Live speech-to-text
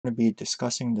going to be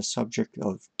discussing the subject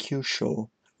of kyuusho,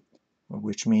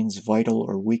 which means vital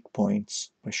or weak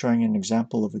points, by showing an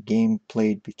example of a game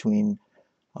played between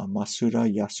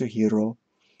Masuda Yasuhiro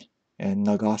and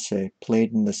Nagase,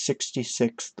 played in the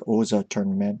 66th Oza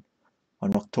tournament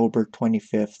on October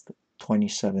 25th,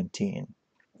 2017.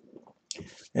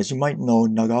 As you might know,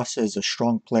 Nagase is a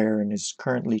strong player and is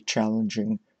currently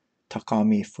challenging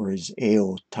Takami for his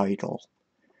AO title.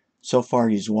 So far,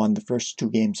 he's won the first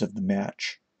two games of the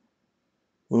match.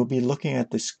 We'll be looking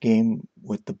at this game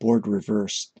with the board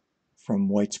reversed from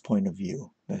White's point of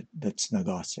view. That's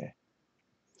Nagase.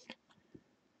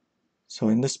 So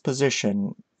in this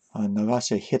position,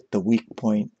 Nagase hit the weak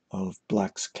point of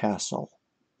Black's castle.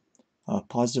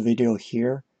 Pause the video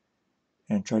here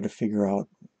and try to figure out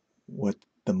what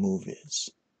the move is.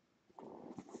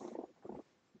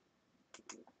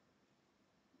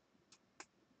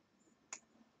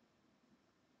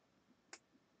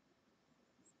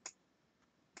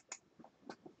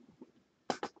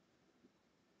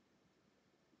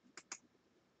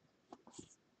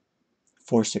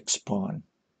 Four-6 pawn.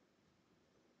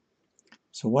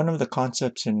 So one of the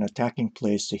concepts in attacking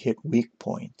play is to hit weak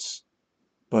points.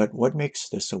 But what makes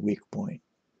this a weak point?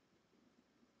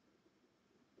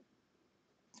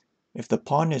 If the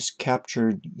pawn is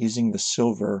captured using the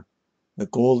silver, the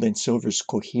gold and silver's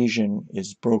cohesion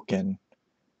is broken,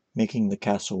 making the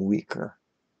castle weaker.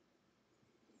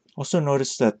 Also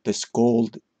notice that this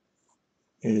gold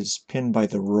is pinned by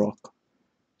the rook,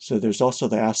 so there's also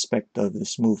the aspect of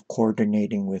this move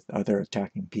coordinating with other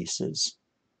attacking pieces.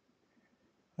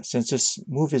 Since this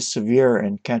move is severe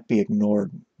and can't be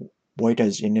ignored, White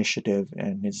has initiative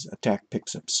and his attack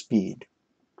picks up speed.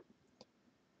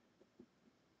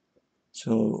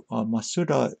 So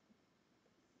Masuda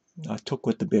took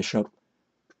with the bishop,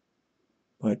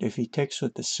 but if he takes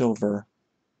with the silver,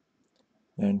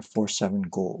 then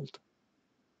 4-7 gold.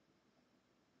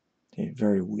 Okay,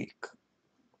 very weak.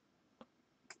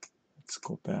 Let's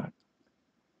go back.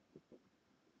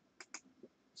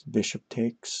 So bishop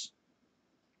takes,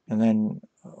 and then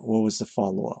what was the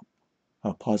follow-up?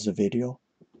 Pause the video.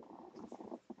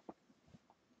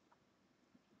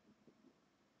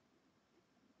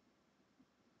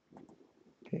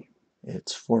 Okay,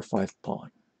 it's 4-5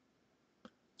 pawn.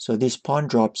 So these pawn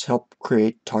drops help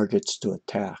create targets to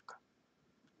attack.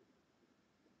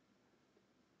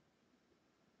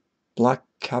 Black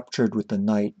captured with the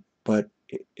knight, but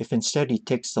if instead he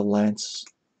takes the lance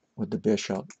with the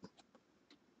bishop,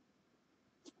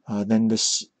 then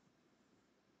this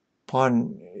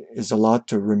pawn is allowed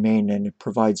to remain and it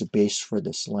provides a base for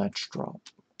this lance drop.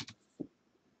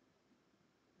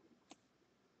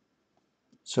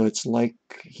 So it's like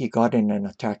he got in an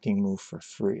attacking move for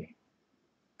free.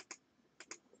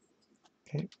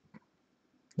 Okay,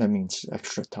 that means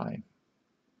extra time.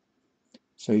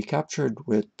 So he captured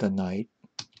with the knight,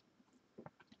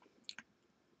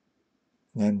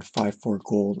 then 5-4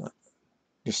 gold,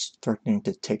 just threatening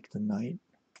to take the knight.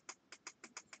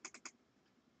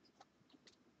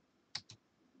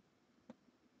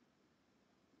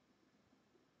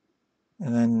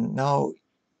 And then now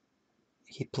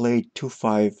he played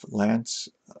 2-5 lance.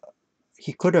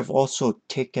 He could have also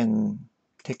taken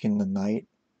the knight,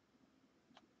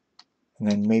 and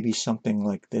then maybe something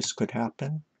like this could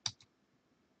happen.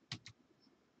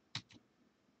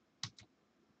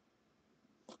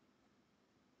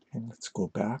 And let's go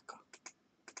back.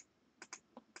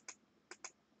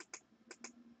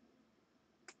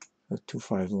 The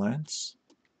 2-5 lance.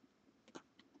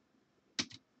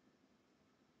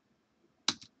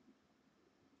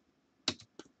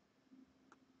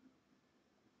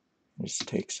 Just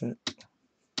takes it.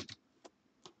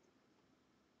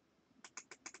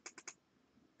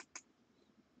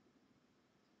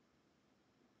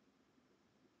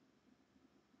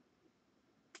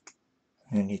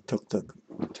 And he took the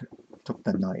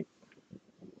knight.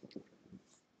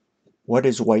 What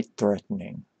is White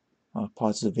threatening?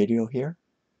 Pause the video here.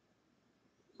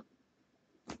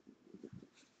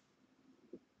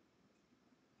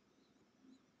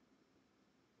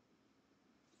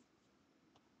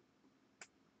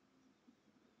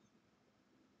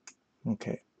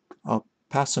 Okay, I'll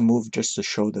pass a move just to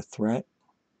show the threat.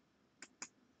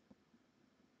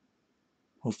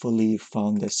 Hopefully you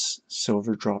found this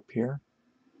silver drop here.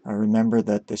 Remember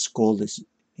that this gold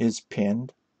is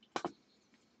pinned.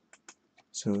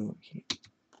 So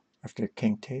after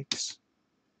king takes,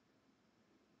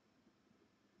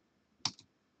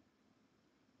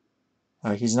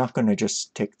 he's not going to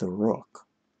just take the rook.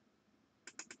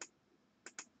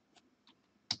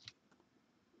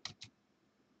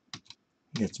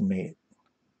 He gets mate.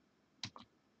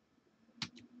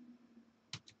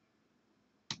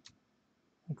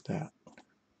 like that.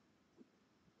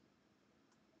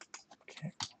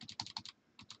 Okay.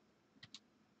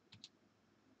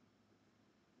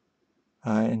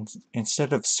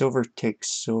 Instead of silver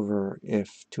takes silver,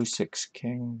 if 2-6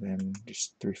 king, then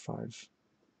just 3-5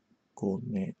 gold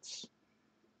mates.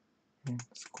 Okay,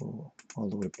 let's go all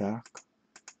the way back.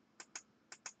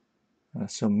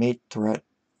 So mate threat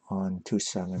on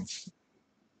 2-7s.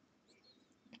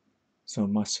 So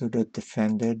Masuda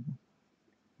defended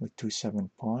with 2-7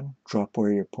 pawn. Drop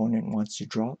where your opponent wants to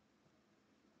drop.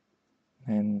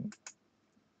 And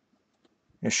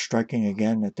is striking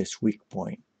again at this weak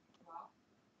point.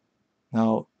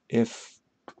 Now, if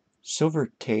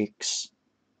silver takes,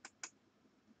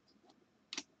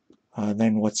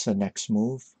 then what's the next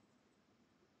move?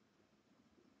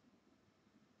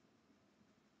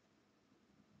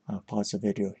 Pause the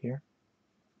video here.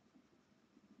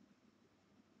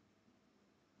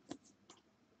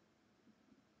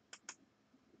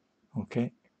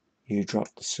 Okay, you drop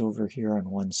the silver here on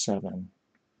 1-7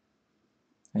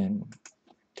 and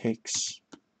takes.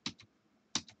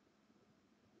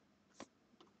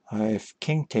 If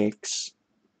king takes,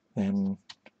 then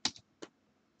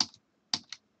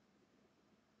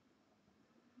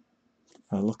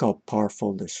look how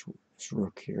powerful this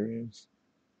rook here is.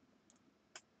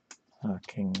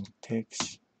 King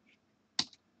takes,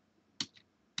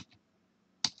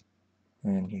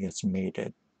 and he gets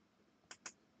mated.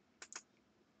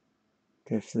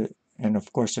 Okay, and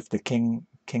of course, if the king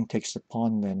takes the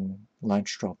pawn, then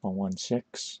lance drop on 1-6.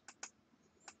 Let's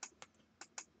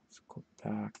go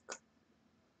back.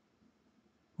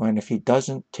 And if he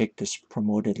doesn't take this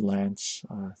promoted lance,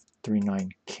 3-9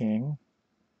 king,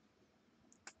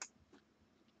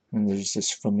 and there's this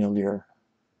familiar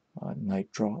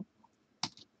knight drop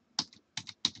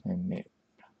and mate.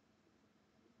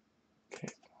 Okay.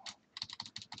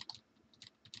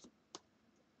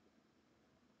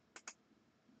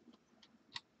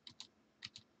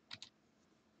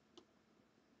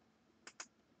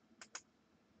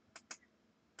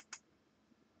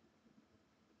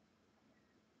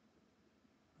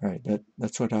 Right,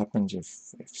 that's what happens if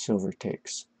silver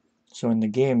takes. So in the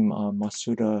game,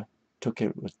 Masuda took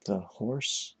it with the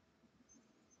horse.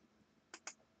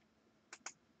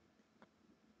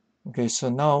 Okay, so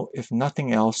now if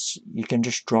nothing else, you can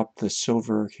just drop the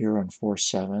silver here on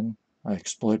 4-7,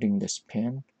 exploiting this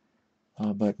pin.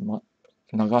 But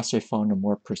Nagase found a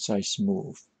more precise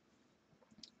move.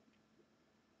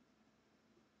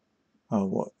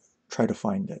 Try to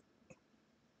find it.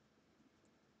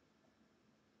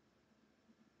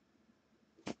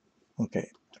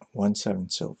 Okay,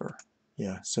 1-7 silver.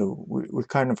 Yeah, so we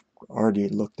kind of already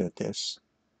looked at this,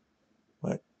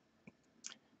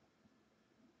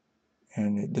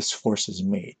 and this forces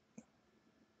mate.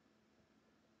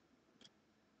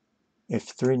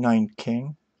 If 3-9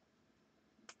 king,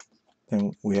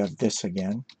 then we have this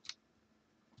again.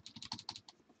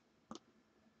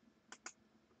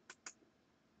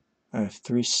 If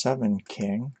 3-7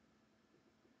 king,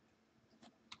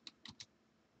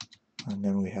 and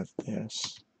then we have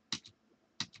this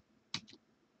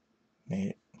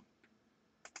mate.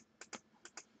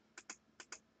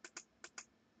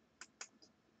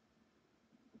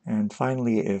 And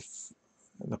finally, if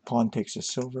the pawn takes a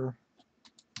silver,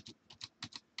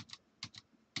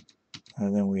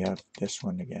 and then we have this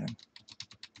one again.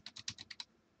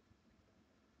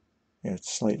 Yeah,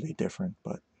 it's slightly different,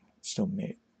 but still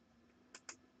mate.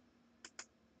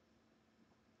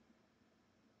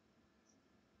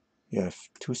 Yeah, if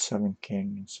 2-7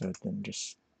 king instead, then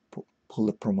just pull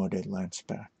the promoted lance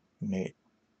back, mate.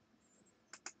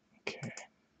 Okay.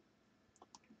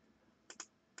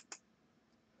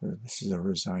 So this is a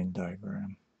resign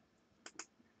diagram.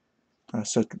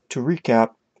 So to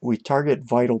recap, we target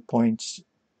vital points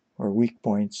or weak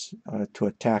points to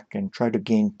attack and try to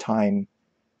gain time,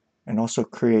 and also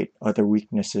create other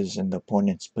weaknesses in the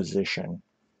opponent's position.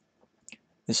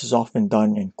 This is often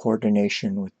done in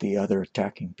coordination with the other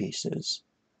attacking pieces.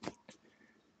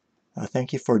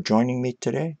 Thank you for joining me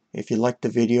today. If you liked the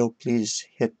video, please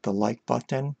hit the like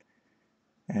button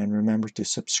and remember to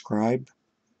subscribe.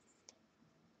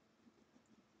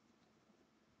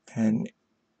 And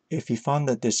if you found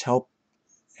that this helped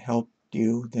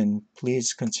you, then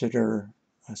please consider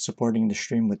supporting the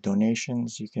stream with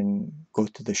donations. You can go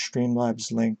to the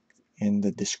Streamlabs link in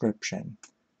the description.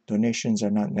 Donations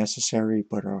are not necessary,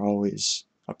 but are always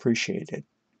appreciated.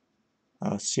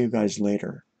 I'll see you guys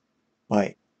later.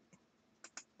 Bye.